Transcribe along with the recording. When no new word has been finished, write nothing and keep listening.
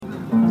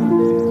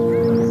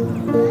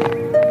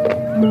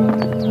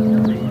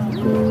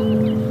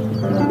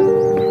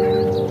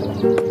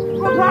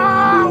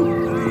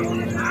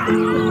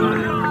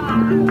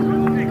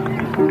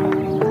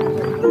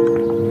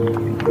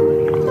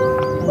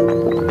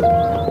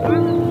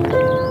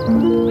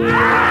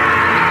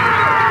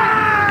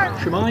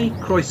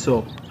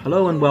Croeso.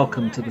 Hello and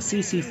welcome to the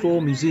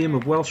CC4 Museum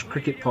of Welsh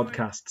Cricket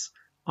podcasts.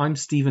 I'm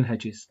Stephen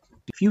Hedges.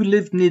 If you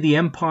lived near the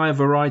Empire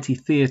Variety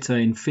Theatre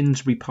in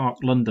Finsbury Park,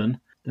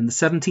 London, then the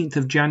 17th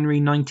of January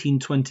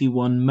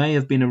 1921 may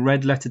have been a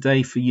red-letter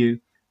day for you,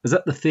 as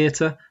at the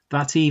theatre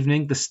that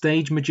evening the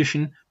stage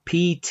magician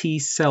P.T.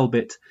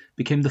 Selbit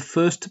became the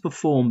first to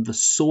perform the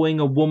Sawing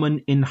a Woman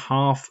in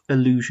Half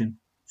illusion.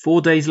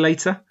 4 days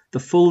later, the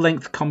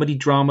full-length comedy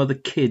drama The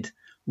Kid,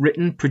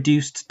 written,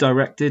 produced,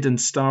 directed and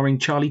starring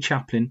Charlie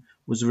Chaplin,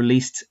 was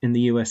released in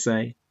the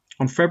USA.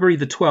 On February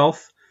the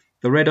 12th,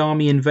 the Red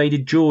Army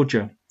invaded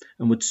Georgia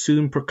and would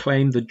soon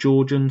proclaim the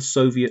Georgian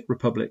Soviet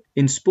Republic.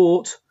 In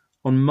sport,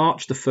 on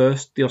March the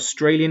 1st, the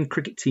Australian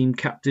cricket team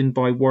captained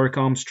by Warwick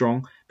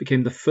Armstrong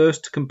became the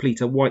first to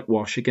complete a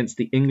whitewash against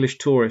the English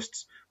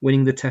tourists,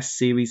 winning the Test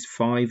series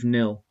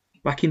 5-0.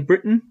 Back in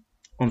Britain,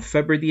 on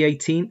February the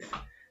 18th,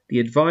 the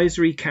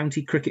Advisory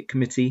County Cricket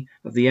Committee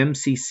of the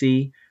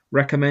MCC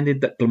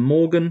recommended that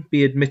Glamorgan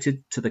be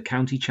admitted to the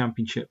county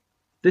championship.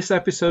 This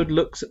episode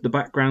looks at the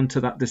background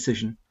to that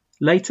decision.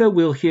 Later,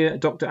 we'll hear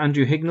Dr.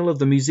 Andrew Hignell of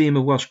the Museum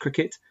of Welsh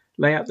Cricket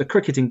lay out the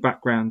cricketing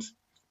background.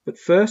 But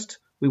first,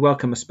 we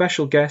welcome a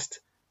special guest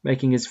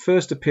making his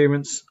first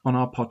appearance on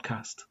our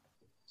podcast.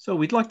 So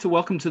we'd like to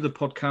welcome to the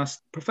podcast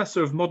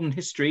Professor of Modern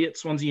History at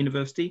Swansea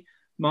University,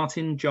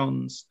 Martin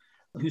Johns,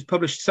 who's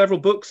published several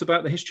books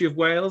about the history of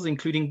Wales,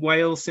 including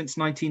Wales since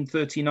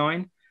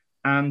 1939,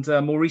 and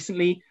more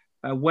recently,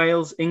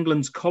 Wales,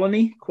 England's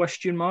Colony, ?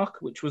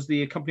 Which was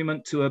the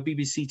accompaniment to a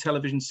BBC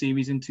television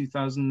series in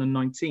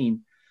 2019.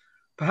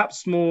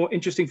 Perhaps more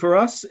interesting for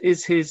us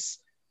is his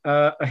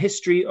A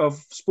History of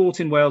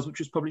Sport in Wales, which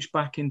was published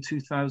back in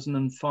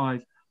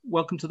 2005.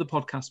 Welcome to the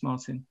podcast,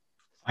 Martin.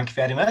 Thank you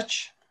very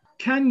much.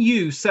 Can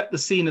you set the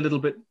scene a little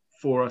bit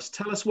for us?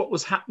 Tell us what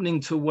was happening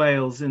to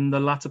Wales in the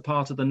latter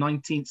part of the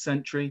 19th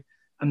century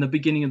and the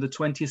beginning of the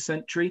 20th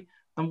century,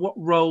 and what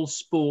role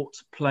sport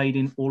played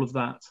in all of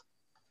that.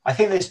 I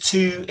think there's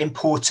two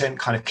important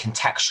kind of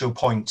contextual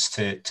points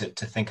to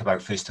think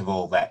about, first of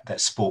all,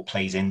 that sport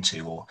plays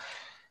into.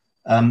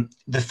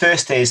 The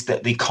first is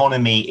that the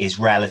economy is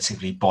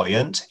relatively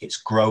buoyant. It's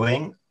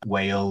growing.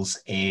 Wales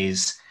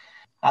is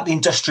at the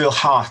industrial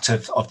heart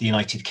of the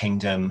United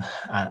Kingdom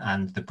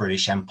and the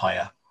British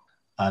Empire.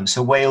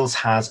 So Wales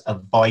has a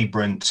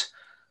vibrant,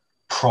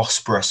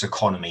 prosperous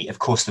economy. Of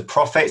course, the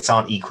profits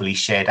aren't equally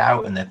shared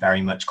out and they're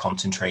very much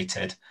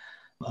concentrated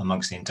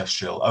amongst the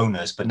industrial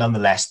owners, but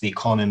nonetheless, the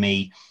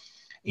economy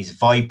is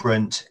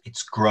vibrant,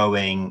 it's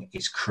growing,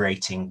 it's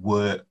creating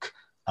work,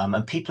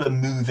 and people are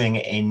moving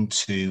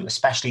into,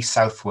 especially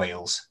South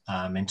Wales,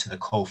 into the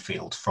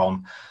coalfield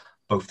from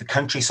both the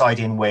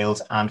countryside in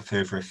Wales and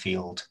further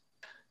afield.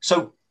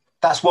 So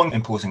that's one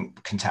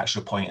important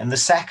contextual point. And the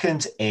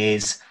second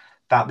is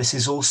that this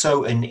is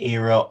also an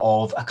era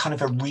of a kind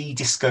of a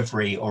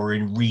rediscovery or a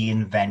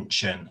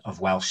reinvention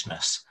of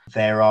Welshness.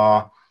 There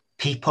are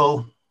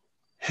people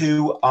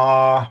who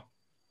are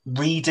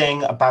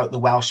reading about the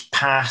Welsh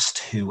past,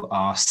 who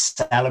are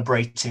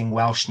celebrating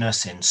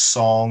Welshness in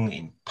song,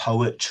 in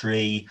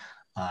poetry.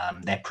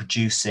 They're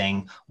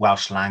producing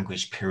Welsh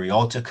language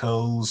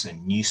periodicals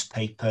and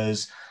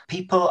newspapers.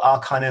 People are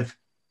kind of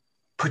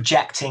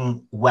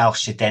projecting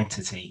Welsh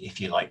identity,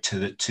 if you like,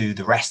 to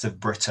the rest of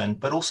Britain,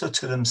 but also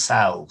to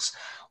themselves.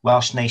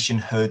 Welsh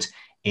nationhood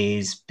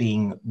is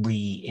being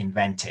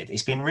reinvented.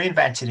 It's been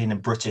reinvented in a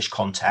British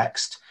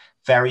context.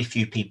 Very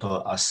few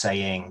people are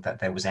saying that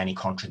there was any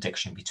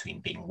contradiction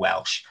between being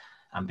Welsh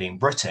and being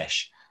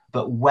British.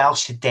 But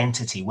Welsh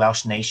identity,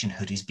 Welsh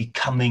nationhood is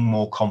becoming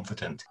more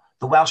confident.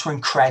 The Welsh were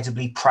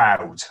incredibly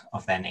proud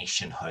of their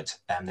nationhood.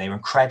 They were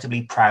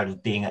incredibly proud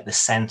of being at the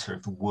centre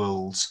of the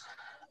world's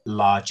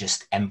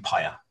largest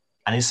empire.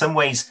 And in some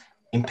ways,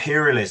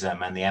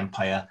 imperialism and the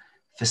empire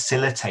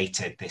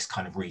facilitated this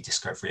kind of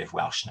rediscovery of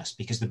Welshness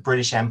because the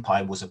British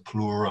Empire was a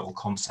plural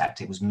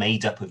concept. It was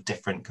made up of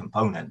different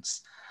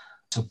components.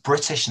 So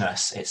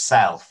Britishness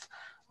itself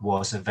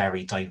was a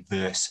very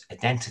diverse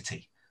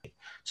identity.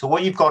 So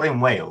what you've got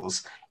in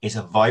Wales is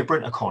a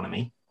vibrant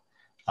economy,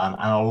 and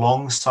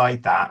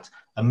alongside that,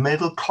 a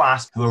middle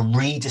class who are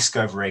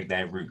rediscovering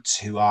their roots,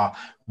 who are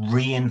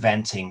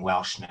reinventing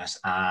Welshness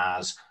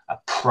as a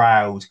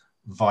proud,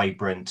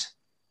 vibrant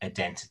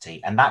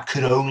identity. And that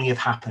could only have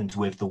happened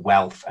with the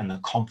wealth and the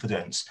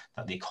confidence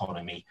that the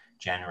economy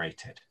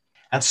generated.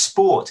 And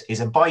sport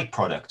is a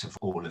byproduct of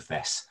all of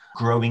this.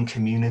 Growing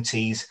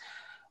communities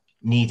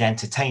need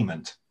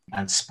entertainment,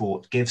 and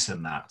sport gives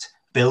them that.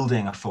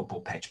 Building a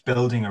football pitch,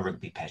 building a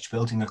rugby pitch,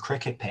 building a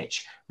cricket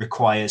pitch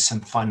requires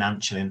some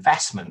financial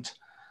investment.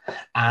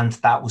 And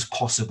that was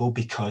possible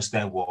because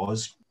there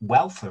was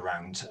wealth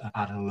around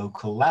at a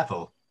local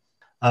level.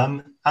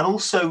 And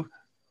also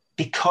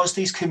because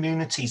these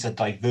communities are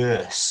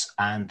diverse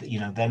and,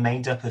 they're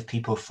made up of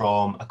people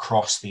from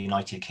across the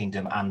United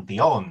Kingdom and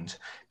beyond,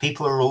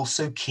 people are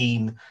also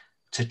keen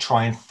to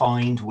try and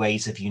find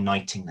ways of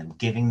uniting them,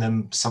 giving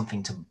them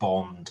something to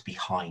bond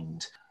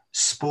behind.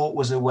 Sport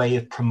was a way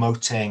of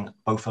promoting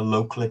both a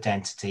local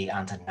identity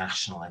and a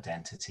national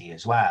identity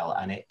as well.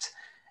 And it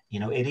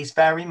It is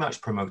very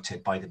much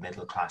promoted by the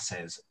middle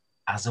classes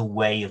as a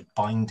way of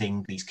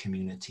binding these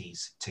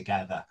communities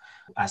together.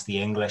 As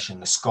the English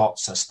and the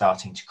Scots are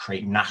starting to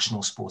create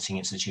national sporting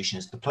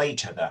institutions to play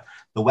each other,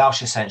 the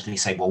Welsh essentially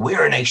say, well,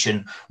 we're a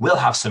nation, we'll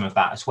have some of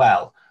that as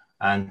well.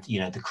 And,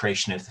 the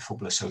creation of the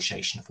Football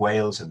Association of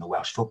Wales and the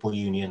Welsh Football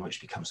Union,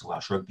 which becomes the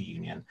Welsh Rugby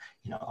Union,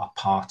 are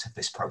part of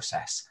this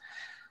process.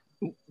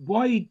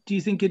 Why do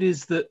you think it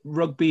is that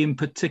rugby in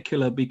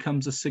particular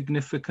becomes a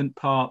significant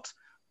part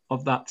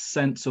of that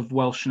sense of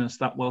Welshness,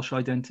 that Welsh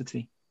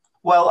identity?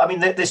 Well, I mean,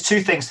 there's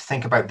two things to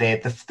think about there.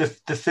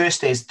 The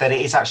first is that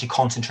it is actually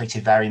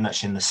concentrated very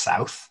much in the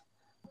south.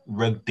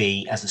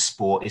 Rugby as a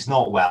sport is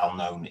not well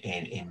known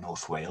in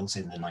North Wales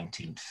in the late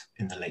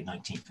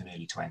 19th and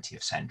early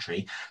 20th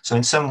century. So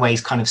in some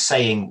ways, kind of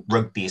saying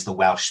rugby is the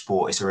Welsh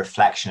sport is a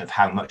reflection of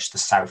how much the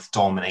South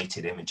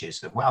dominated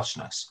images of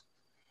Welshness.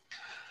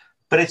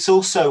 But it's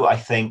also, I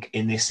think,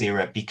 in this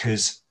era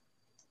because,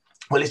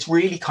 well, it's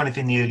really kind of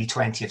in the early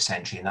 20th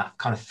century, in that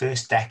kind of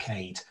first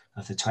decade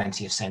of the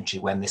 20th century,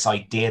 when this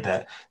idea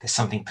that there's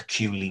something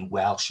peculiarly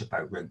Welsh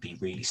about rugby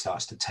really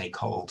starts to take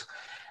hold.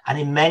 And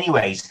in many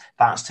ways,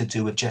 that's to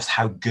do with just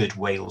how good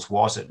Wales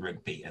was at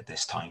rugby at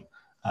this time.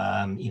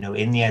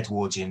 In the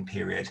Edwardian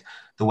period,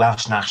 the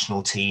Welsh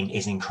national team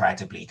is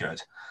incredibly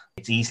good.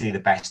 It's easily the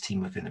best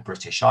team within the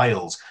British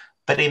Isles,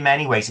 but in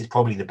many ways, it's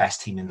probably the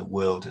best team in the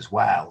world as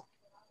well.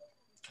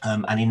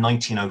 And in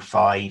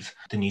 1905,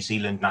 the New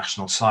Zealand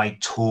national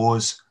side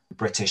tours the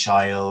British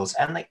Isles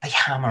and they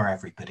hammer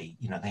everybody.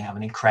 They have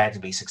an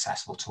incredibly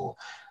successful tour.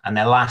 And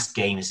their last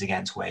game is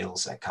against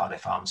Wales at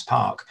Cardiff Arms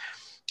Park.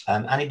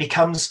 And it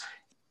becomes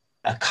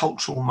a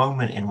cultural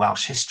moment in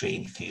Welsh history,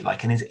 if you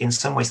like. And in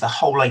some ways, the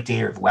whole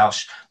idea of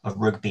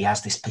rugby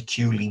as this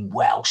peculiarly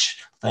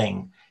Welsh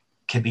thing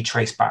can be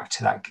traced back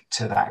to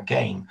that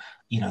game.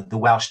 The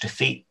Welsh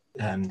defeat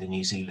the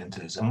New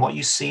Zealanders. And what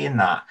you see in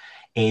that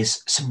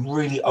is some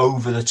really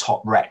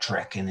over-the-top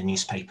rhetoric in the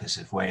newspapers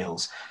of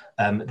Wales.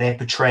 They're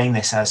portraying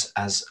this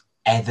as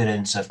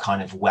evidence of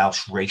kind of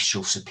Welsh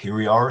racial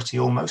superiority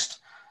almost,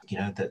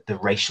 the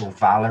racial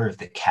valor of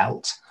the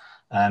Celt.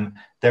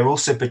 They're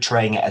also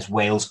portraying it as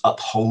Wales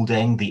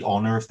upholding the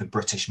honour of the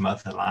British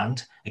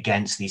motherland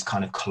against these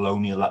kind of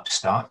colonial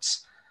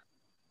upstarts.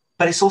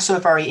 But it's also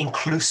a very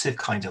inclusive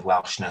kind of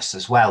Welshness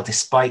as well,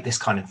 despite this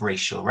kind of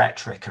racial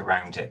rhetoric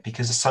around it,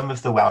 because some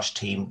of the Welsh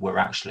team were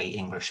actually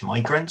English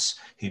migrants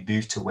who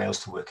moved to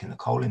Wales to work in the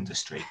coal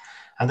industry.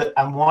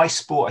 And why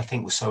sport, I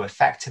think, was so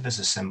effective as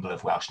a symbol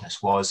of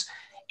Welshness was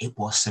it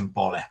was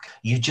symbolic.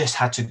 You just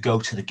had to go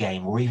to the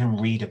game or even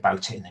read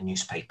about it in the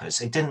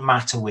newspapers. It didn't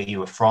matter where you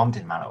were from,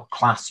 didn't matter what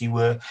class you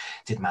were,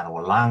 didn't matter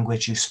what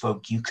language you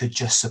spoke. You could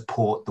just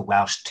support the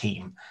Welsh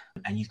team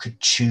and you could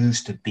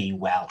choose to be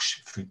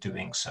Welsh through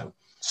doing so.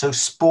 So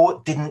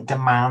sport didn't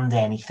demand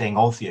anything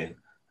of you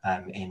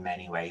in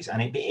many ways.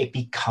 And it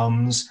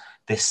becomes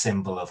this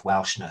symbol of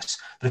Welshness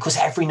because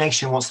every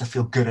nation wants to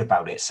feel good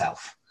about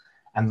itself.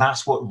 And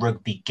that's what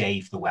rugby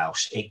gave the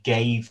Welsh. It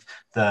gave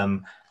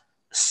them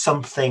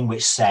something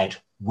which said,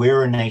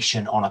 we're a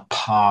nation on a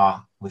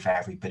par with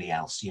everybody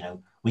else.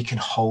 We can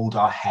hold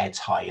our heads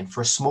high. And for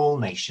a small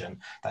nation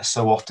that's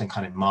so often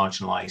kind of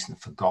marginalized and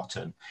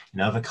forgotten in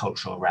other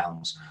cultural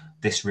realms,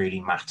 this really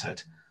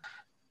mattered.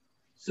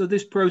 So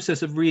this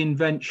process of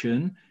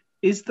reinvention,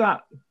 is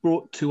that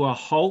brought to a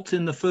halt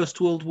in the First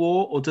World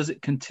War, or does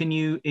it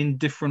continue in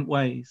different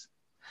ways?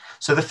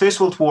 So the First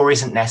World War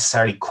isn't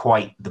necessarily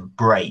quite the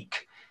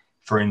break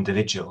for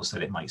individuals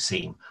that it might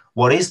seem.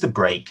 What is the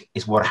break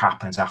is what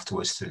happens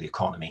afterwards to the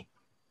economy.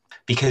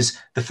 Because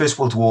the First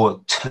World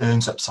War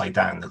turns upside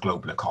down the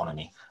global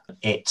economy.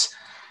 It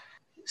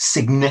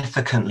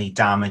significantly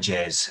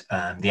damages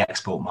the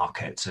export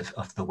markets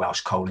of the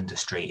Welsh coal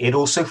industry. It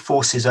also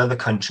forces other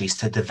countries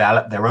to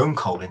develop their own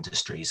coal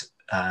industries,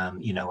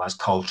 as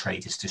coal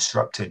trade is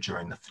disrupted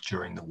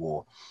during the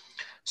war.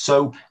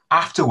 So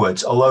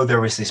afterwards, although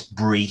there is this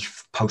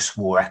brief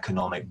post-war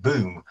economic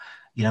boom,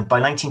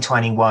 by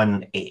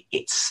 1921,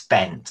 it's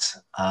spent.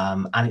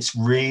 And it's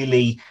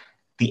really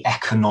the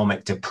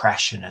economic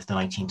depression of the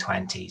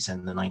 1920s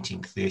and the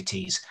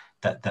 1930s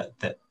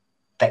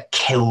that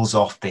kills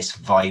off this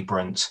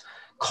vibrant,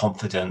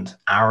 confident,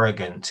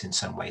 arrogant, in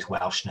some ways,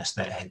 Welshness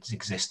that had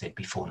existed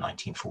before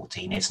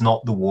 1914. It's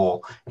not the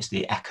war, it's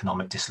the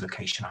economic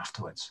dislocation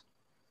afterwards.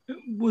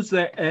 Was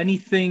there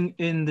anything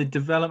in the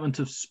development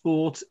of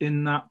sport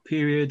in that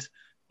period,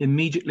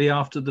 immediately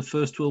after the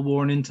First World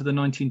War and into the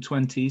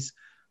 1920s,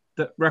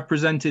 that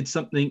represented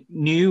something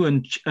new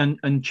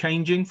and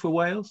changing for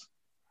Wales?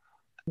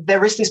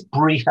 There is this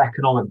brief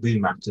economic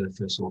boom after the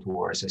First World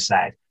War, as I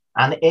said.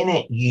 And in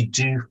it, you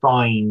do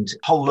find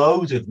a whole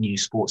load of new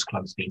sports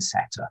clubs being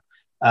set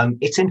up.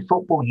 It's in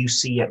football you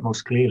see it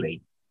most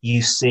clearly.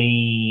 You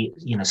see,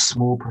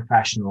 small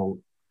professional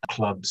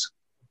clubs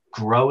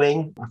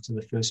growing after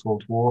the First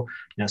World War.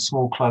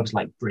 Small clubs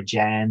like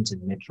Bridgend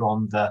and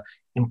Midrondda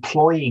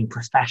employing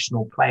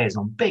professional players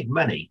on big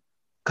money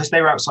because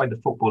they were outside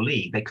the Football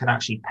League. They could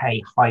actually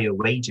pay higher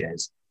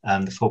wages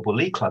the Football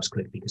League clubs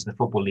could, because the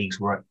Football Leagues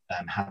were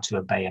had to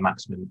obey a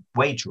maximum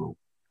wage rule.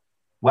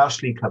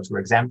 Welsh League clubs were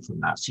exempt from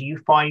that. So you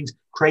find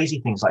crazy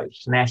things like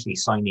Llanelli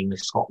signing the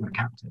Scotland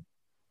captain.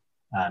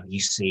 You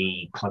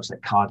see clubs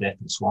like Cardiff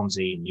and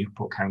Swansea and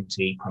Newport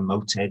County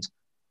promoted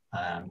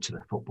to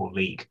the Football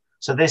League.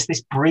 So there's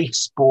this brief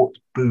sport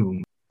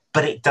boom,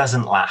 but it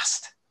doesn't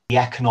last. The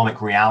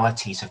economic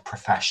realities of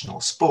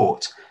professional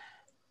sport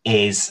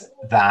is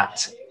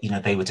that,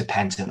 they were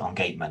dependent on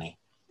gate money.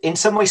 In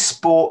some ways,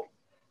 sport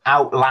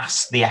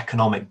outlasts the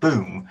economic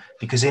boom,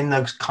 because in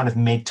those kind of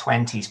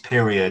mid-20s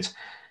period,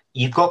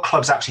 you've got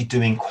clubs actually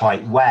doing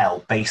quite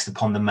well based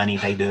upon the money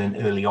they earn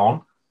early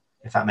on,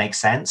 if that makes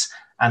sense.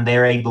 And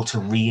they're able to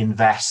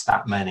reinvest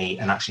that money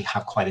and actually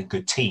have quite a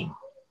good team.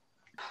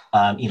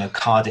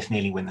 Cardiff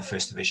nearly win the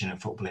first division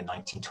of football in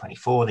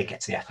 1924. They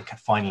get to the FA Cup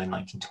final in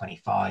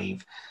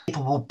 1925.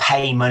 People will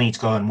pay money to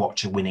go and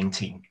watch a winning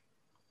team.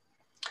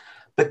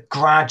 But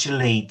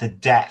gradually, the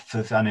depth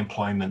of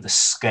unemployment, the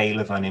scale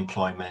of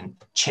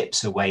unemployment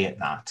chips away at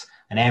that.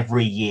 And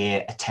every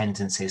year,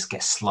 attendances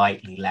get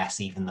slightly less,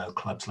 even though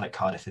clubs like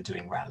Cardiff are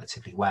doing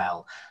relatively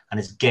well. And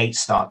as gates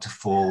start to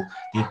fall,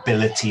 the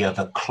ability of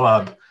a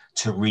club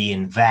to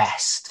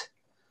reinvest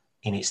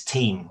in its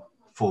team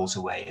falls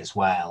away as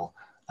well.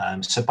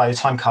 So by the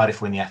time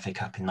Cardiff win the FA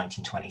Cup in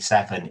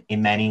 1927,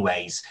 in many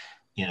ways,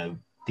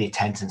 the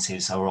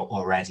attendances are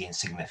already in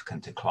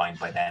significant decline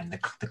by then.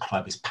 The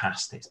club is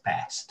past its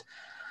best.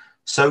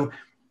 So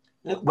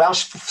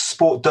Welsh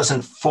sport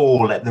doesn't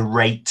fall at the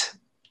rate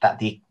that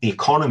the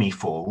economy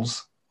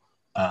falls,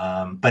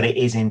 but it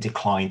is in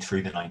decline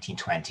through the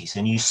 1920s.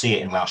 And you see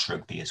it in Welsh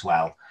rugby as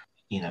well.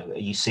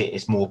 You see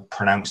it's more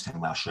pronounced in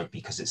Welsh rugby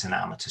because it's an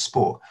amateur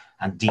sport,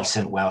 and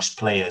decent Welsh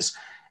players,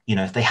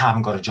 if they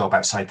haven't got a job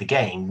outside the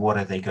game, what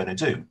are they going to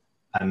do?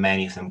 And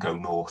many of them go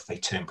north, they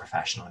turn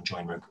professional and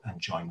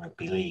join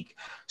rugby league.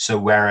 So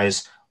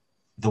whereas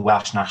the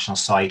Welsh national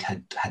side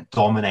had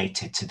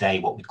dominated today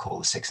what we'd call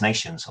the Six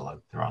Nations,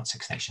 although there aren't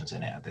Six Nations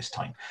in it at this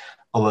time,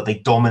 although they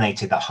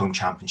dominated that home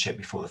championship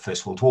before the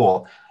First World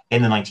War,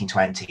 in the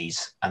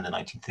 1920s and the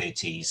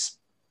 1930s,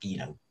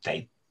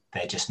 they're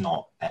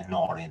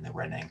not in the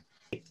running.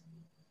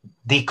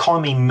 The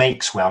economy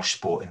makes Welsh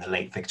sport in the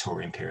late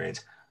Victorian period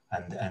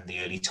and the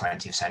early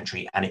 20th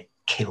century, and it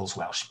kills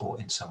Welsh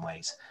sport in some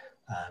ways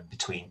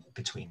between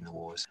the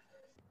wars.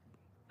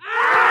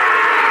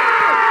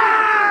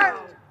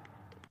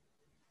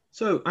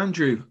 So,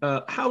 Andrew,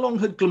 how long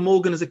had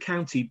Glamorgan as a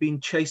county been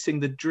chasing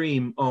the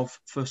dream of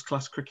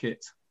first-class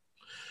cricket?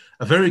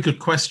 A very good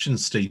question,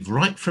 Steve.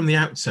 Right from the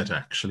outset,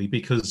 actually,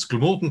 because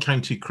Glamorgan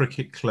County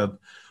Cricket Club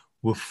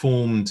were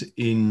formed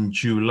in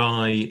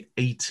July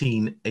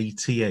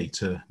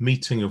 1888. A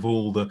meeting of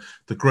all the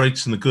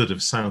greats and the good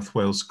of South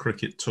Wales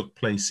cricket took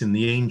place in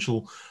the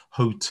Angel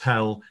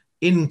Hotel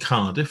in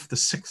Cardiff, the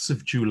 6th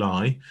of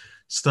July,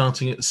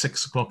 starting at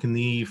 6 o'clock in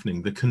the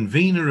evening. The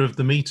convener of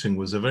the meeting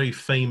was a very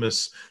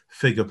famous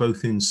figure,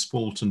 both in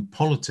sport and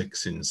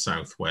politics in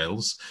South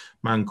Wales,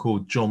 a man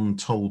called John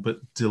Talbot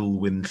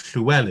Dilwyn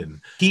Llywelyn.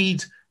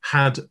 He'd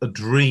had a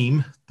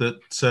dream that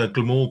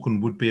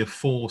Glamorgan would be a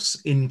force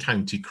in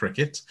county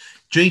cricket.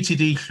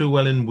 JTD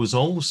Llywelyn was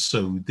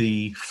also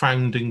the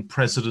founding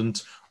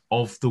president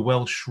of the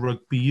Welsh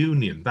Rugby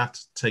Union. That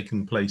had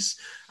taken place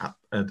at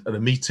a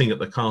meeting at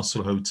the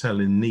Castle Hotel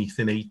in Neath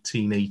in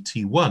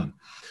 1881.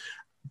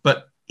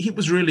 But he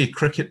was really a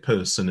cricket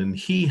person, and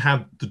he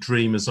had the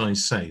dream, as I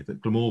say,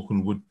 that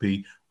Glamorgan would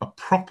be a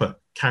proper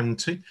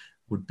county,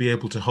 would be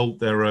able to hold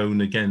their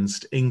own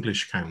against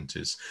English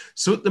counties.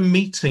 So at the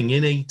meeting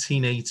in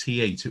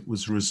 1888, it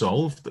was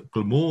resolved that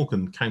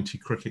Glamorgan County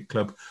Cricket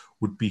Club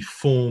would be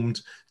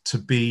formed to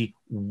be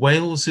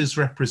Wales's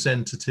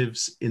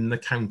representatives in the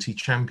county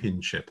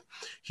championship.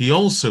 He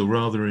also,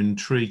 rather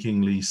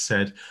intriguingly,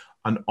 said,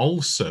 and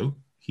also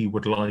he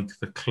would like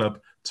the club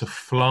to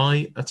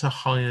fly at a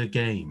higher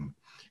game.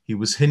 He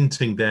was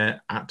hinting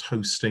there at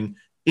hosting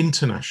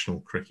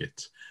international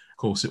cricket. Of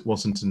course, it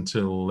wasn't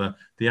until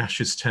the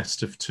Ashes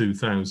Test of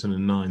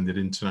 2009 that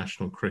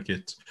international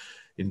cricket,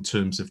 in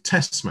terms of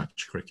test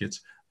match cricket,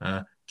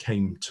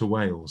 came to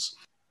Wales.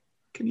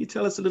 Can you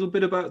tell us a little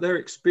bit about their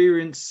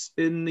experience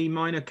in the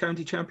minor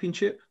county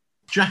championship?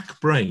 Jack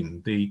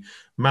Brain, the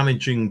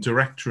managing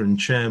director and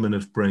chairman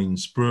of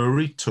Brain's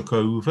Brewery, took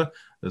over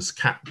as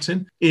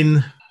captain.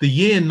 In the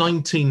year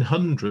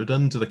 1900,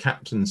 under the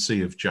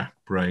captaincy of Jack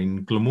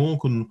Brain,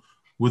 Glamorgan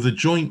were the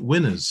joint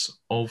winners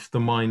of the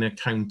minor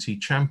county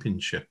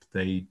championship.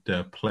 They'd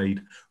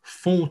played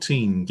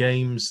 14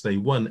 games. They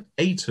won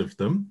 8 of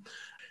them.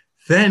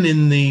 Then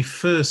in the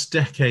first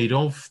decade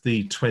of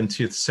the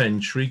 20th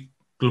century,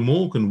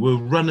 Glamorgan were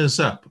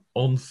runners-up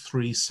on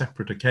 3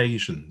 separate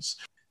occasions.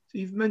 So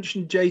you've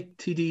mentioned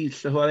JTD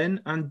Llywelyn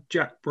and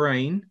Jack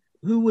Brain.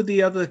 Who were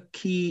the other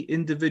key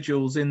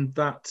individuals in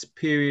that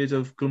period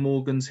of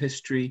Glamorgan's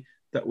history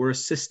that were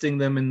assisting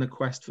them in the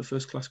quest for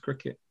first-class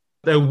cricket?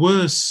 There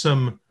were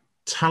some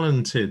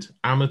talented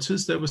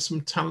amateurs. There were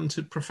some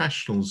talented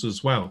professionals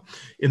as well.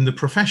 In the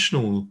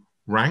professional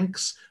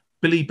ranks,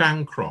 Billy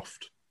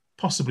Bancroft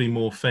possibly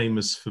more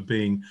famous for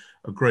being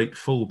a great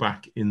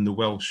fullback in the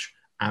Welsh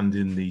and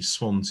in the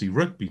Swansea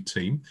rugby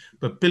team.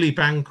 But Billy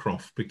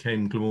Bancroft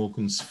became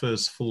Glamorgan's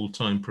first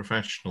full-time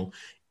professional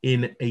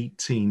in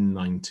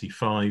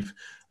 1895,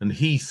 and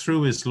he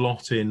threw his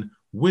lot in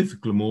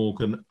with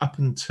Glamorgan up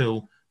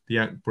until the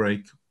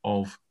outbreak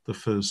of the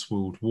First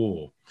World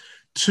War.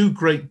 Two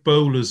great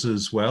bowlers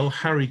as well,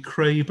 Harry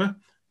Craber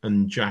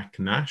and Jack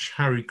Nash.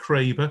 Harry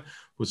Craber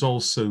was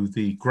also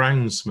the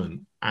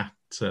groundsman at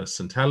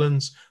St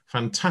Helens,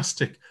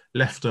 fantastic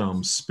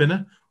left-arm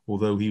spinner,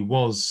 although he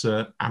was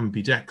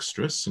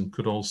ambidextrous and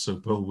could also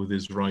bowl with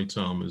his right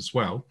arm as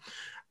well.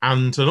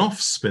 And an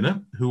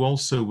off-spinner who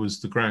also was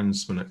the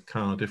groundsman at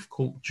Cardiff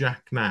called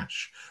Jack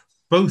Nash.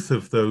 Both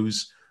of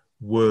those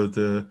were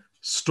the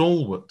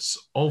stalwarts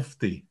of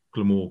the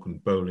Glamorgan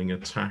bowling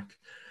attack.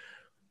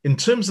 In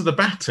terms of the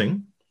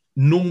batting,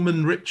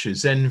 Norman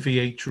Riches,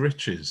 NVH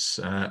Riches,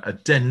 a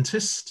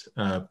dentist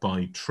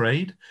by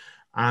trade,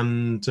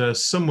 and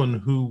someone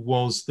who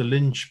was the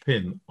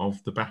linchpin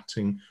of the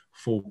batting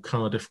for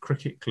Cardiff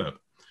Cricket Club.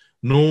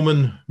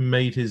 Norman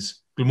made his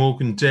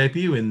Glamorgan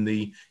debut in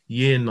the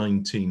year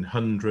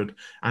 1900,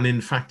 and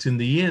in fact in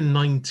the year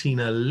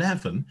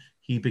 1911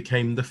 he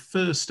became the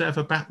first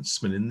ever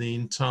batsman in the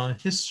entire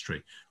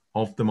history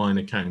of the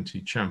Minor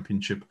County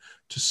Championship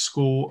to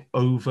score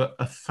over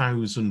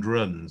 1,000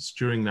 runs.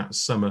 During that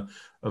summer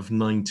of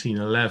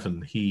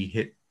 1911 he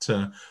hit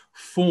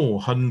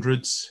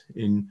 400s,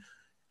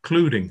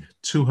 including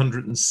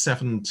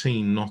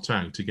 217 not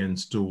out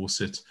against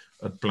Dorset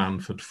at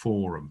Blandford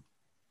Forum.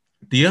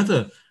 The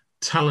other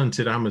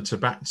talented amateur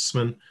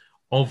batsman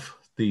of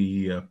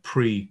the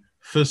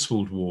pre-First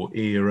World War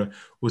era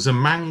was a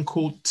man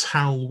called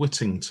Tal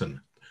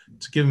Whittington.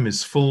 To give him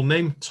his full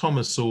name,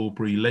 Thomas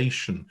Aubrey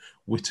Lation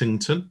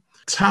Whittington.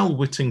 Tal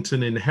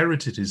Whittington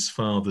inherited his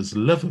father's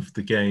love of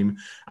the game,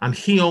 and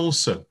he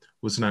also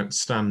was an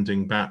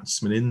outstanding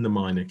batsman in the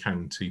minor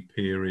county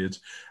period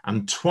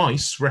and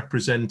twice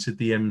represented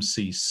the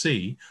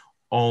MCC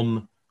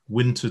on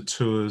winter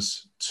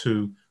tours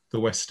to the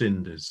West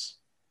Indies.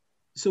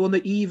 So on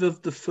the eve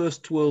of the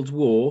First World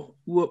War,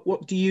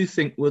 what do you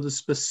think were the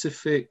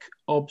specific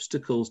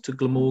obstacles to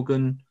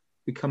Glamorgan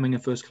becoming a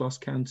first-class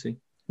county?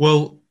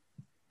 Well,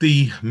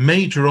 the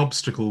major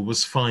obstacle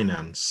was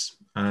finance.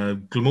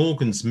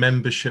 Glamorgan's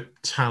membership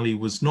tally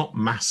was not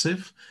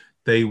massive.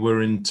 They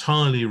were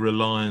entirely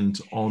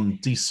reliant on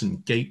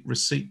decent gate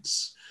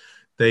receipts.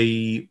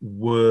 They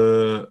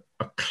were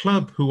a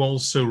club who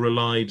also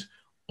relied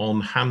on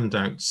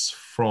handouts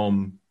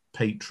from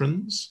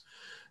patrons.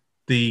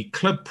 The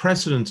club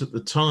president at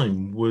the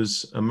time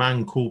was a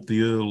man called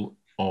the Earl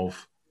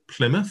of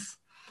Plymouth,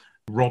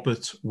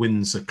 Robert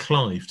Windsor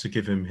Clive, to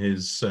give him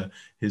his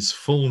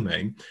full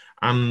name.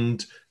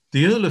 And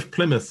the Earl of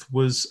Plymouth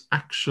was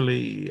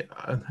actually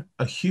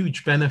a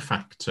huge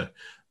benefactor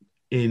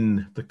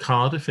in the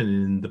Cardiff and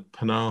in the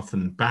Penarth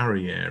and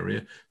Barry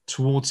area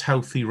towards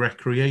healthy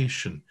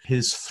recreation.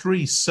 His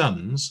three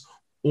sons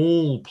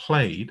all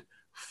played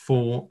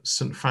for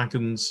St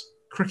Fagans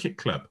Cricket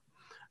Club.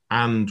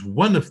 And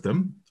one of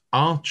them,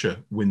 Archer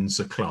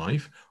Windsor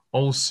Clive,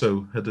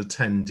 also had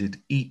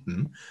attended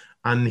Eton,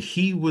 and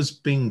he was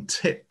being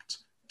tipped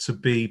to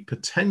be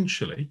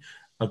potentially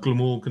a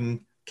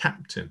Glamorgan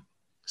captain.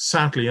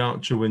 Sadly,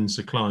 Archer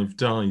Windsor Clive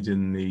died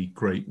in the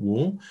Great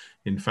War.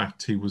 In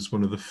fact, he was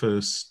one of the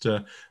first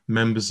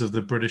members of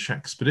the British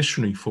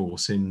Expeditionary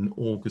Force in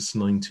August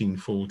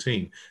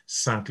 1914,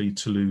 sadly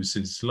to lose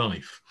his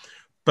life.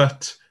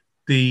 But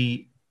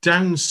the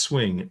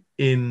downswing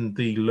in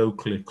the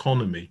local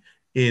economy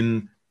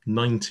in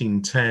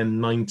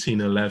 1910,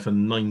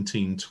 1911,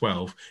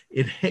 1912,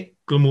 it hit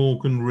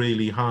Glamorgan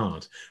really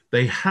hard.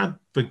 They had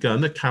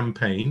begun a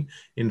campaign,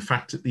 in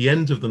fact, at the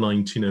end of the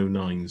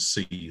 1909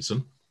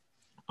 season,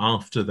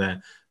 after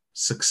their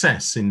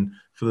success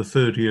for the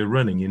third year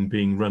running in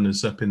being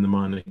runners-up in the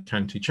Minor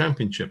County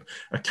Championship.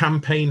 A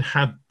campaign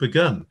had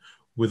begun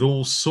with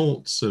all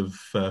sorts of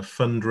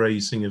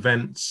fundraising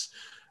events.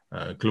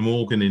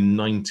 Glamorgan in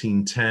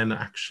 1910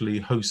 actually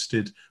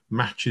hosted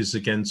matches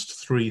against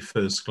 3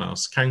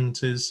 first-class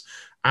counties,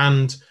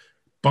 and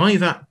by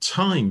that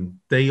time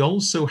they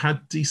also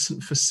had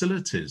decent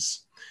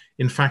facilities.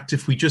 In fact,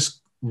 if we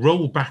just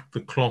roll back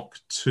the clock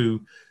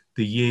to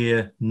the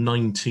year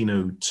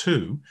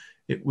 1902,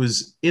 it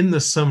was in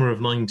the summer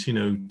of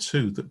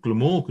 1902 that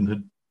Glamorgan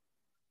had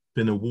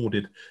been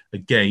awarded a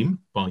game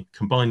by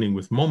combining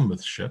with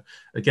Monmouthshire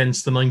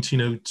against the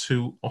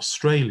 1902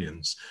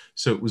 Australians.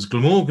 So it was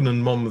Glamorgan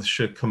and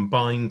Monmouthshire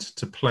combined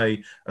to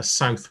play as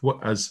South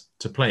Wales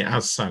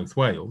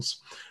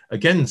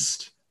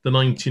against the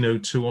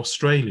 1902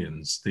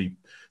 Australians. The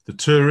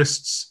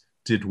tourists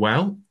did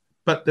well,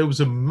 but there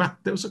was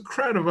a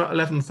crowd of about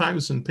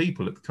 11,000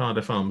 people at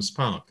Cardiff Arms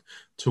Park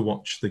to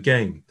watch the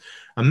game,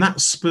 and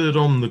that spurred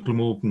on the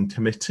Glamorgan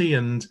committee,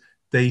 and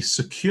they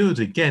secured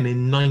again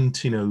in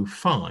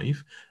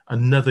 1905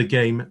 another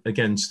game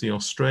against the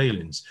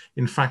Australians.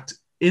 In fact,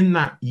 in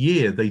that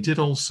year, they did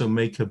also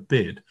make a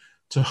bid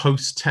to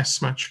host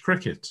Test match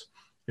cricket.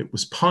 It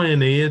was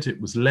pioneered, it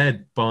was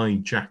led by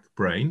Jack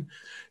Brain.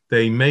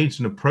 They made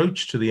an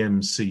approach to the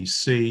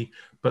MCC,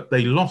 but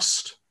they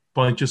lost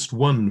by just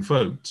one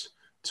vote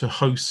to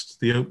host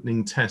the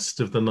opening test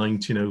of the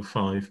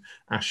 1905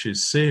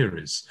 Ashes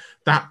series.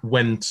 That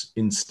went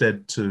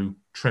instead to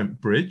Trent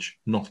Bridge,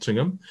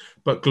 Nottingham,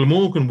 but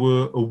Glamorgan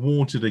were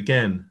awarded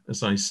again,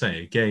 as I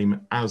say, a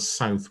game as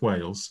South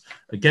Wales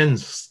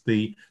against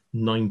the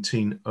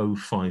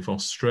 1905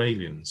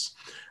 Australians.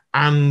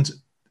 And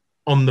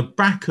on the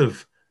back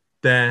of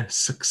their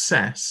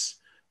success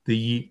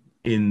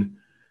in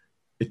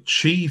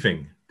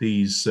achieving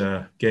these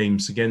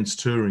games against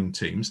touring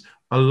teams,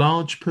 a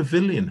large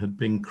pavilion had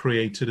been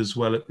created as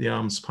well at the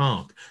Arms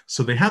Park.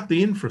 So they had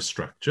the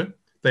infrastructure,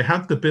 they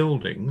had the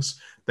buildings,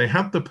 they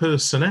had the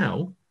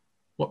personnel.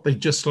 What they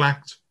just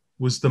lacked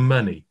was the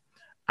money.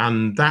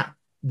 And that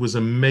was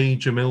a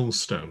major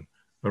millstone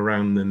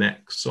around the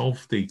necks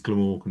of the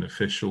Glamorgan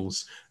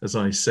officials. As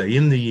I say,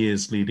 in the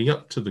years leading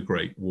up to the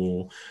Great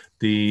War,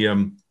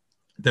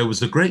 there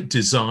was a great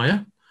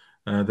desire,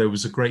 there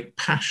was a great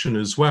passion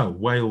as well.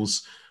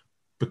 Wales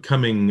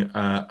becoming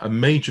a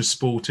major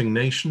sporting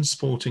nation.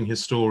 Sporting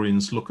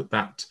historians look at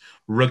that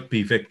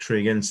rugby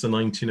victory against the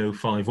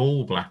 1905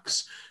 All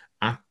Blacks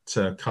at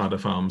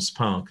Cardiff Arms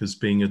Park as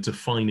being a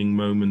defining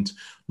moment,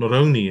 not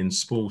only in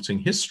sporting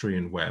history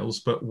in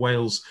Wales, but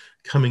Wales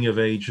coming of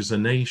age as a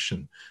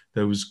nation.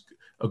 There was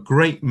a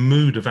great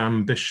mood of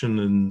ambition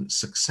and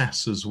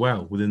success as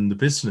well within the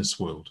business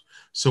world.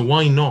 So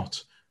why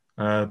not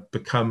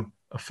become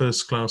a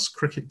first-class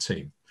cricket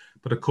team?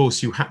 But of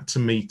course, you had to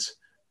meet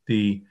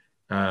the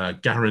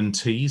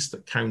guarantees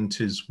that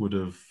counties would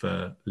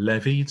have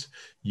levied.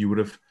 You would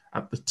have,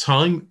 at the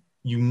time,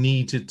 you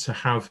needed to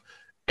have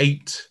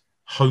 8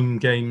 home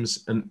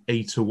games and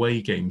 8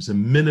 away games, a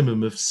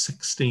minimum of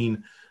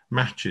 16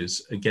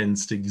 matches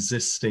against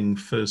existing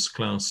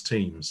first-class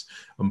teams.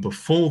 And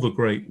before the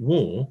Great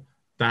War,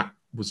 that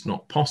was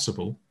not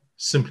possible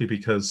simply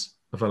because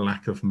of a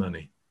lack of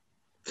money.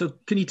 So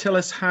can you tell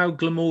us how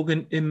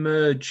Glamorgan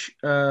emerged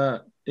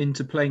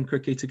into playing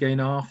cricket again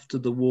after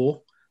the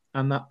war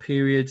and that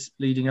period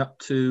leading up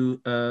to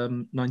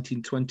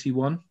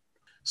 1921?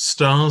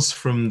 Stars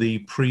from the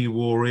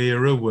pre-war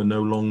era were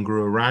no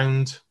longer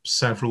around.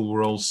 Several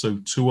were also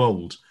too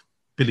old,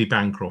 Billy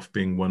Bancroft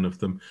being one of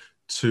them,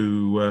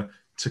 to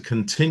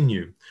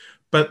continue.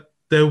 But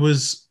there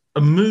was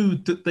a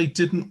mood that they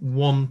didn't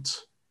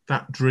want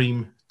that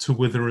dream to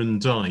wither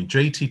and die.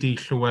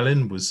 JTD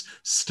Llewellyn was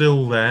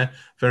still there,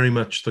 very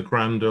much the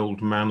grand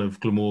old man of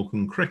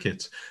Glamorgan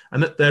cricket.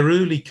 And at their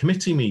early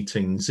committee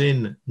meetings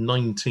in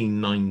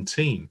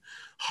 1919,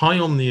 high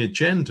on the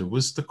agenda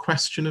was the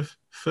question of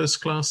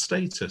first-class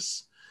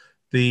status.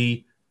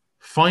 The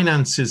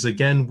finances,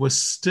 again, were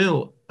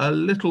still a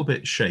little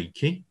bit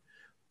shaky,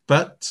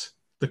 but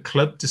the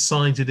club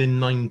decided in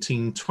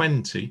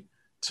 1920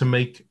 to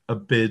make a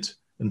bid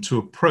and to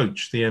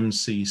approach the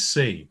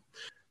MCC.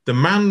 The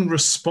man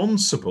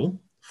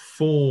responsible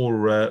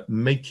for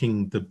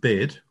making the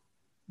bid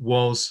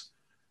was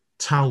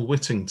Tal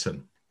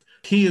Whittington.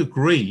 He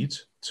agreed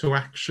to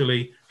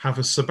actually have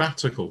a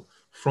sabbatical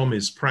from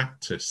his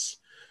practice.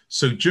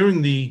 So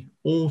during the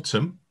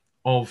autumn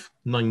of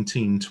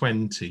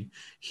 1920,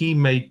 he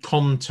made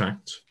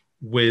contact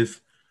with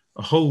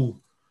a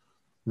whole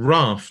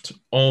raft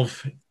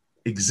of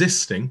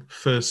existing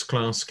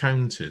first-class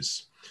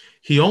counties.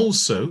 He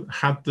also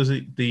had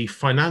the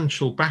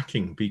financial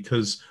backing,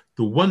 because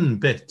the one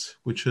bit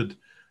which had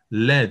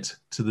led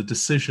to the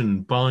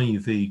decision by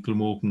the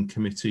Glamorgan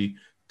Committee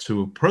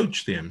to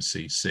approach the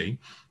MCC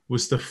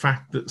was the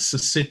fact that Sir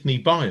Sidney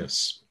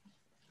Bias,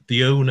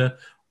 the owner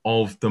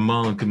of the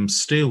Margam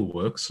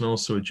Steelworks and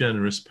also a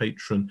generous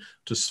patron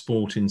to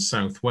sport in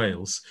South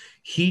Wales,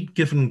 he'd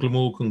given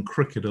Glamorgan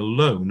Cricket a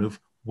loan of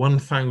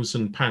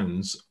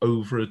 £1,000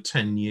 over a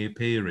 10-year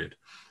period.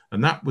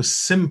 And that was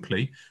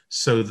simply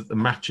so that the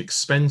match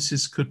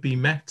expenses could be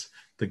met,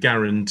 the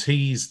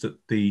guarantees that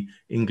the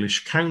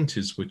English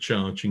counties were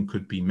charging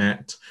could be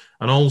met,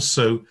 and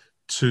also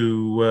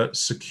to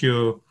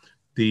secure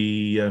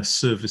the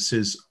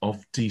services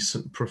of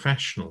decent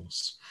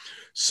professionals.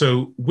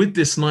 So with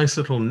this nice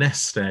little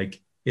nest egg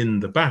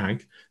in the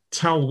bag,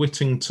 Tal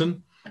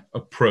Whittington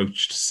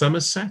approached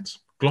Somerset,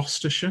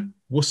 Gloucestershire,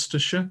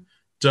 Worcestershire,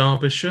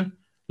 Derbyshire,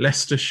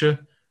 Leicestershire,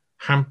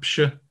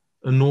 Hampshire,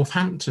 and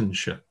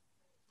Northamptonshire.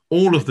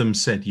 All of them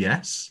said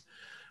yes.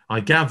 I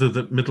gather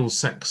that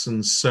Middlesex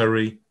and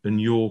Surrey and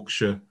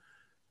Yorkshire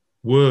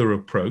were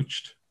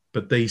approached,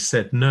 but they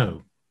said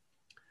no.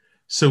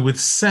 So with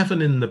 7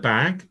 in the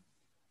bag,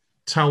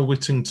 Tal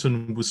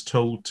Whittington was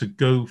told to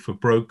go for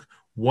broke.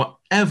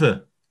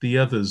 Whatever the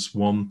others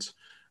want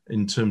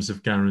in terms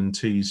of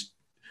guarantees,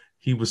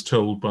 he was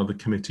told by the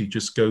committee,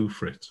 just go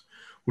for it.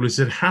 Well, as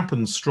it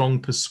happened, strong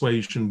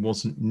persuasion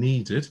wasn't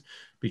needed,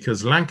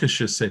 because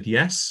Lancashire said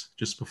yes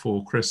just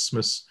before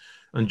Christmas,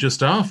 and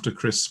just after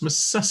Christmas,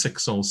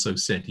 Sussex also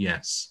said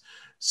yes.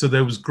 So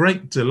there was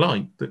great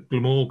delight that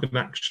Glamorgan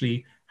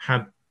actually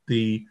had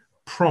the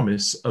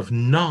promise of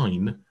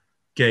 9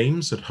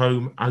 games at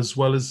home as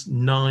well as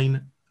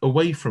 9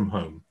 away from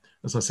home.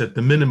 As I said,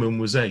 the minimum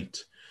was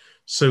 8.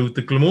 So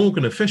the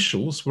Glamorgan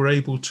officials were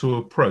able to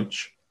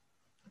approach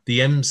the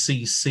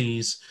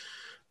MCC's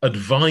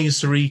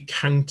Advisory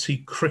County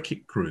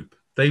Cricket Group.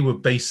 They were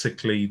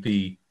basically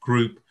the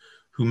group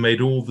who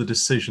made all the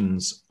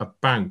decisions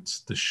about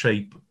the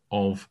shape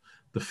of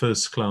the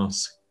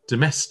first-class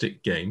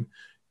domestic game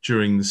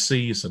during the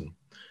season.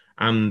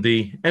 And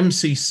the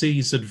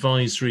MCC's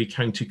Advisory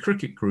County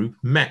Cricket Group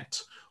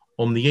met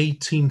on the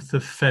 18th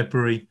of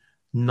February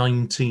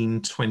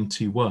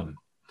 1921.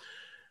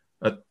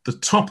 At the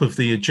top of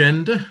the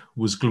agenda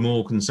was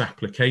Glamorgan's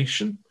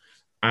application,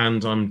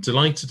 and I'm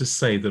delighted to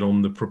say that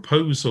on the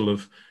proposal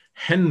of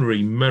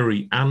Henry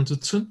Murray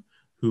Anderton,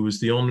 who was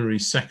the Honorary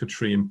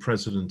Secretary and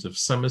President of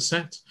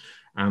Somerset,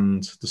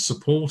 and the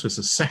support as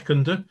a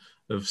seconder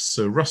of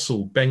Sir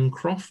Russell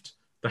Bencroft,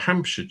 the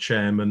Hampshire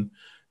chairman,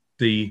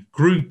 the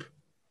group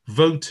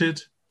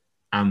voted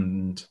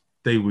and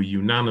they were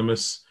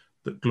unanimous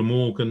that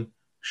Glamorgan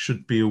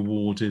should be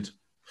awarded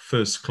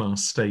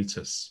first-class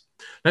status.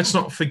 Let's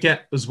not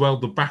forget as well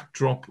the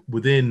backdrop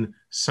within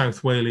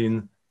South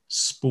Walian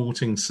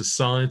Sporting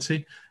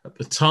Society. At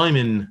the time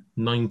in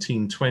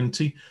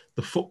 1920,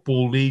 the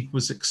Football League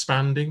was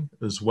expanding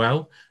as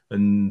well,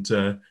 and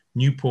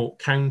Newport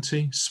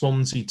County,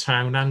 Swansea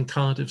Town and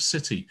Cardiff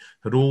City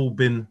had all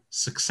been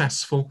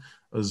successful,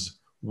 as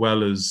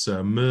well as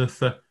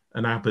Merthyr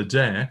and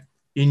Aberdare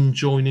in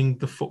joining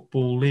the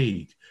Football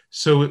League.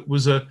 So it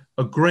was a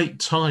great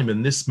time,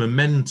 and this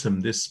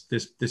momentum, this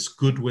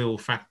goodwill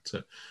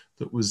factor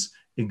that was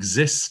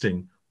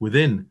existing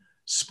within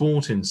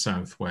sport in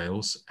South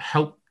Wales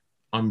helped,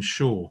 I'm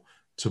sure,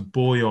 to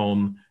buoy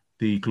on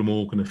the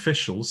Glamorgan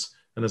officials.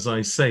 And as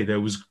I say, there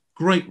was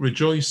great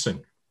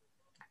rejoicing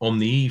on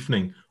the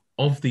evening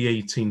of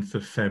the 18th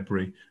of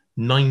February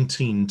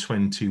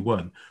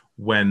 1921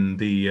 when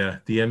the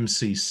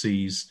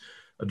MCC's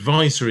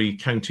Advisory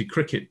County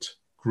Cricket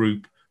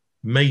Group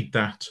made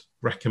that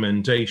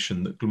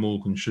recommendation that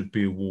Glamorgan should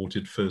be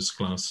awarded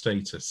first-class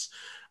status.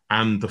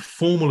 And the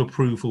formal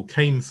approval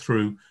came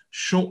through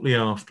shortly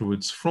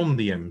afterwards from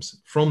the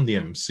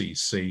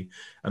MCC,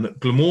 and at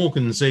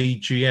Glamorgan's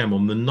AGM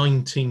on the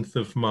 19th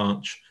of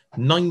March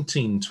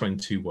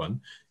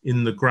 1921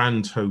 in the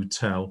Grand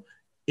Hotel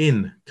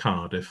in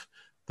Cardiff,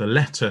 the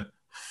letter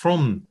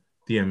from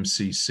the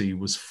MCC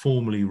was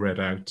formally read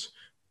out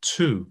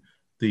to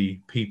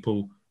the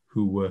people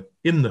who were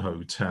in the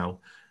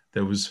hotel.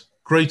 There was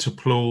great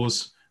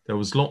applause, there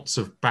was lots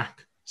of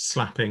back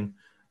slapping,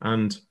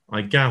 and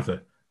I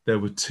gather there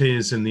were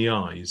tears in the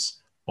eyes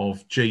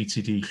of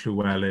JTD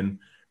Llewellyn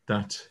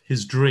that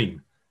his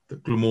dream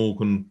that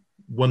Glamorgan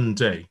one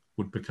day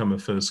would become a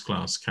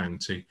first-class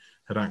county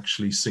had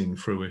actually seen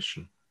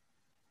fruition.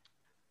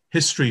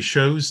 History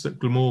shows that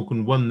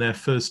Glamorgan won their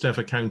first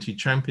ever county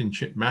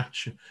championship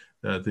match.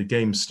 The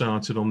game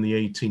started on the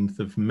 18th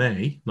of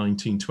May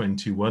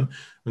 1921,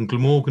 and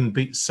Glamorgan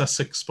beat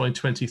Sussex by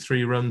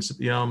 23 runs at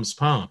the Arms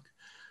Park.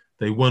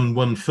 They won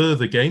one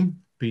further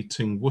game,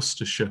 beating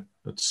Worcestershire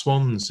at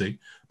Swansea,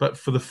 but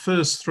for the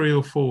first 3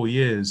 or 4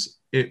 years,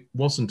 it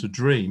wasn't a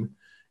dream,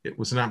 it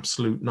was an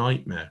absolute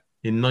nightmare.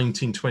 In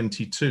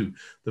 1922,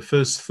 the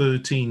first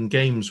 13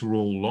 games were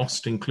all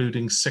lost,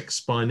 including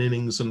 6 by an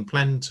innings and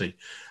plenty.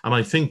 And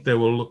I think there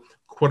were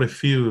quite a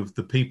few of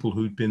the people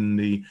who'd been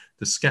the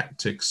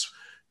sceptics.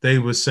 They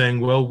were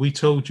saying, well, we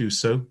told you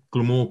so.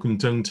 Glamorgan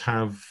don't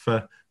have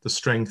the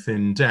strength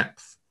in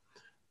depth.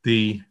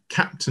 The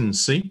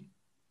captaincy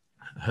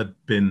had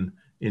been,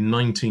 in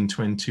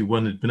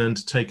 1921, had been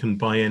undertaken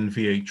by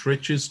NVH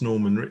Riches,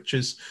 Norman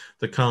Riches,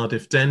 the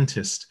Cardiff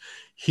dentist.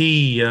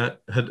 He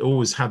had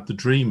always had the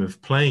dream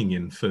of playing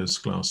in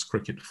first-class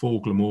cricket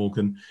for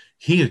Glamorgan.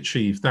 He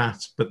achieved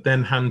that, but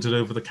then handed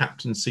over the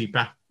captaincy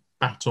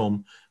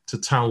baton to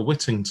Tal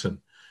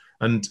Whittington,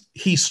 and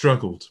he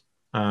struggled.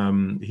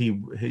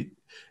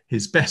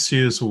 His best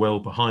years were well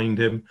behind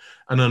him,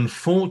 and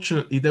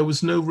unfortunately, there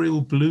was no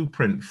real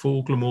blueprint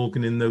for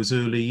Glamorgan in those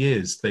early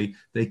years.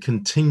 They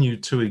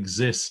continued to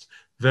exist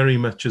very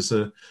much as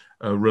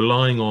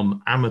relying on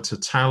amateur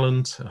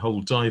talent. A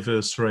whole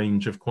diverse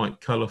range of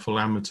quite colourful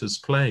amateurs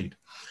played.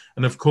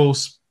 And of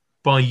course,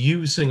 by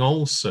using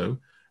also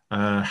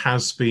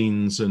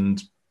has-beens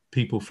and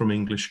people from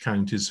English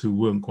counties who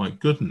weren't quite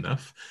good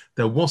enough,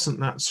 there wasn't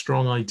that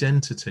strong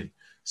identity.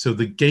 So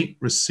the gate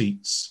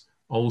receipts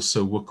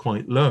also were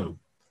quite low.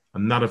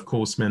 And that, of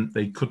course, meant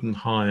they couldn't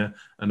hire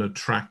and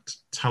attract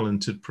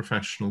talented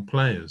professional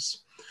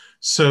players.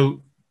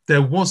 So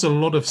there was a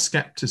lot of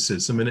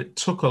skepticism, and it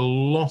took a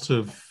lot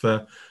of,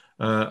 well,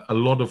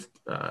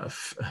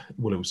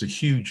 it was a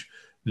huge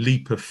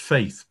leap of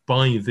faith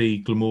by the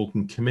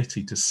Glamorgan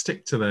committee to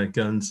stick to their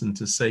guns and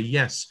to say,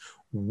 yes,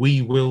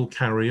 we will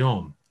carry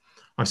on.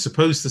 I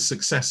suppose the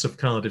success of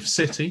Cardiff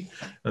City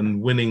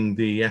and winning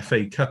the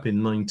FA Cup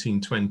in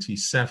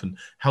 1927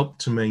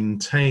 helped to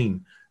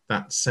maintain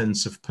that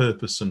sense of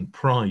purpose and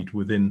pride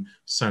within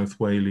South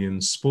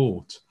Walian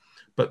sport.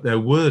 But there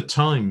were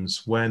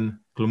times when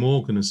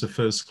Glamorgan as a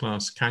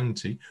first-class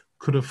county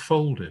could have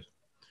folded.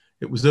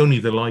 It was only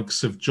the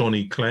likes of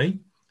Johnny Clay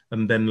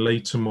and then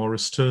later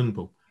Morris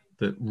Turnbull,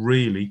 that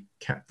really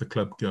kept the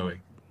club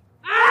going.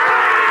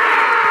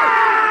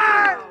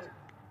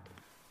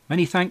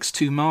 Many thanks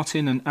to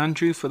Martin and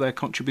Andrew for their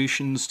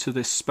contributions to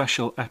this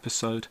special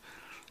episode.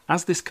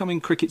 As this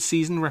coming cricket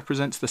season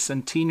represents the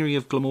centenary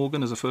of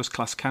Glamorgan as a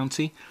first-class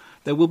county,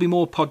 there will be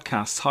more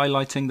podcasts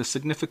highlighting the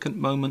significant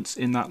moments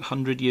in that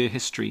 100-year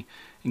history,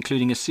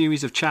 including a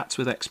series of chats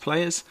with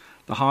ex-players,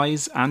 the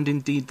highs and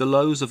indeed the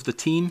lows of the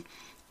team,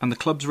 and the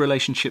club's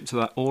relationship to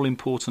that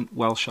all-important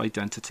Welsh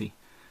identity.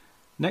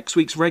 Next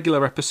week's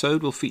regular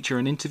episode will feature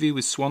an interview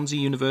with Swansea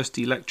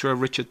University lecturer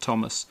Richard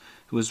Thomas,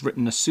 who has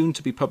written a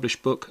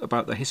soon-to-be-published book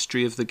about the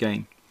history of the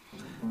game.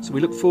 So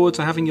we look forward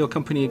to having your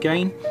company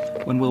again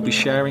when we'll be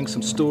sharing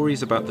some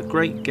stories about the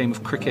great game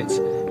of cricket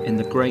in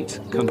the great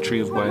country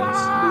of Wales.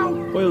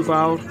 Hwyl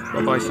fawr,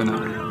 bye-bye for now.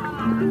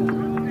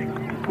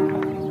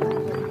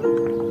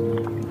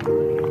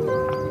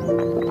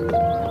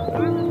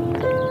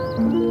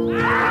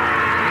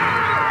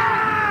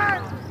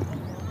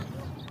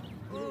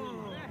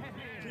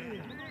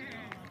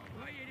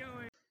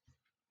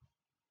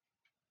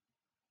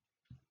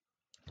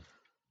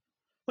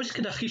 Oes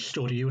gyda chi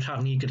stori i'w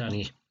rhannu gyda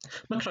ni?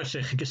 Mae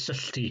croeso i chi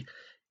gysylltu.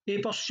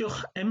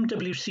 E-bostiwch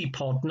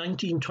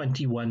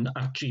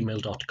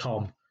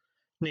mwcpod1921@gmail.com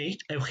neu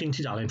ewch i'n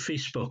tudalen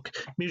Facebook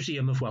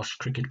Museum of Welsh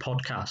Cricket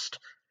Podcast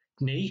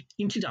neu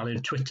i'n tudalen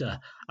Twitter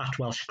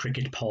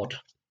 @WelshCricketPod.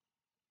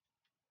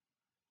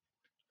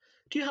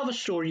 Do you have a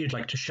story you'd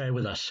like to share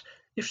with us?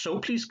 If so,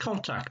 please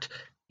contact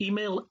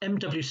email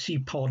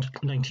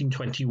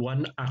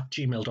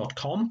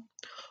mwcpod1921@gmail.com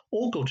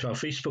or go to our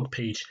Facebook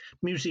page,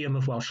 Museum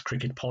of Welsh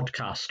Cricket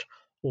Podcast,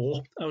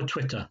 or our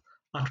Twitter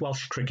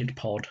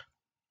 @WelshCricketPod.